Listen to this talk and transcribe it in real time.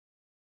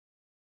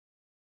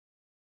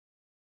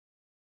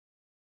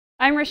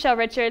I'm Rochelle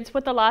Richards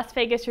with the Las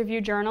Vegas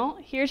Review-Journal.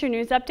 Here's your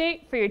news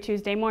update for your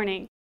Tuesday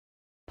morning.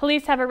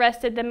 Police have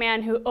arrested the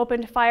man who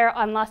opened fire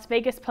on Las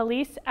Vegas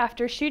police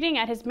after shooting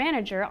at his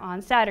manager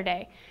on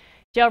Saturday.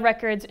 Jail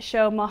records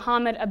show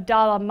Mohamed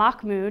Abdalla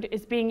Mahmoud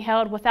is being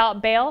held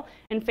without bail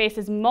and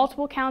faces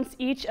multiple counts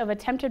each of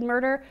attempted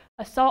murder,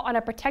 assault on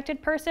a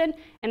protected person,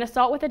 and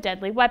assault with a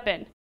deadly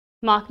weapon.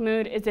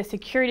 Mahmoud is a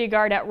security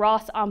guard at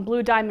Ross on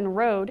Blue Diamond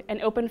Road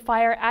and opened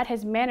fire at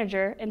his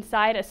manager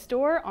inside a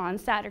store on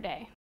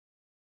Saturday.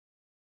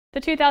 The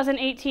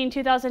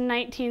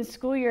 2018-2019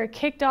 school year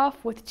kicked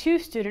off with 2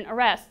 student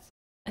arrests.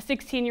 A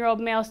 16-year-old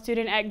male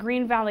student at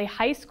Green Valley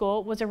High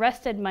School was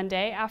arrested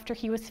Monday after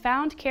he was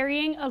found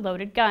carrying a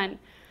loaded gun.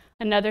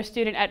 Another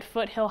student at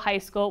Foothill High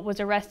School was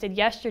arrested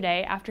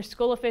yesterday after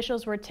school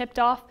officials were tipped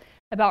off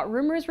about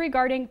rumors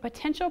regarding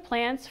potential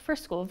plans for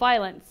school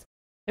violence.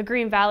 The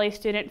Green Valley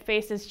student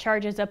faces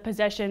charges of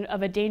possession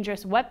of a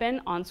dangerous weapon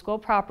on school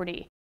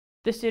property.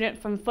 The student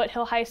from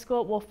Foothill High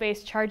School will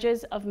face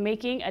charges of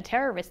making a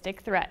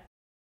terroristic threat.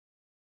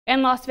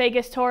 And Las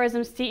Vegas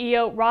Tourism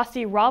CEO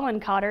Rossi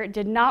Rollencotter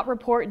did not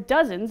report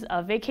dozens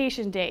of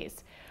vacation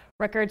days.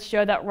 Records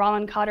show that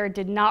Rollencotter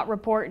did not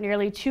report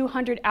nearly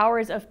 200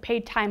 hours of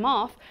paid time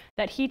off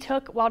that he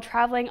took while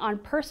traveling on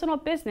personal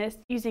business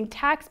using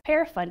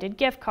taxpayer-funded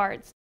gift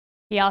cards.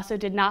 He also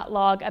did not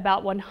log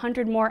about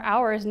 100 more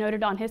hours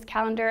noted on his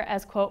calendar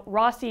as, quote,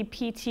 Rossi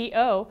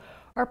PTO,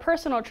 or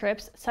personal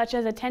trips such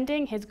as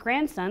attending his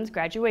grandson's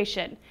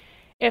graduation.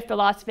 If the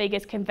Las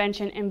Vegas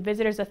Convention and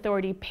Visitors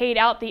Authority paid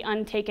out the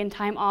untaken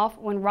time off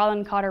when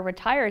Rollencotter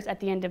retires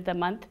at the end of the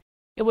month,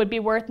 it would be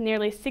worth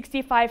nearly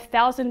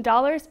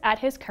 $65,000 at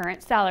his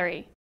current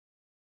salary.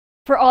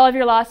 For all of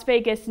your Las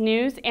Vegas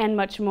news and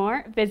much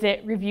more,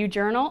 visit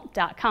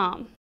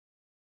reviewjournal.com.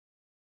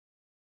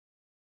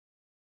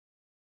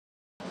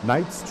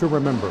 Nights to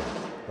Remember.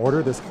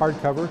 Order this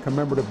hardcover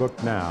commemorative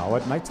book now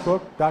at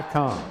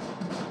knightsbook.com.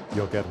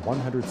 You'll get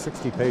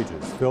 160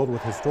 pages filled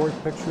with historic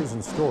pictures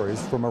and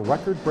stories from a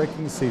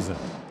record-breaking season.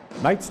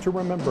 Nights to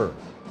Remember.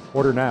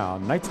 Order now,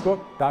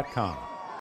 knightsbook.com.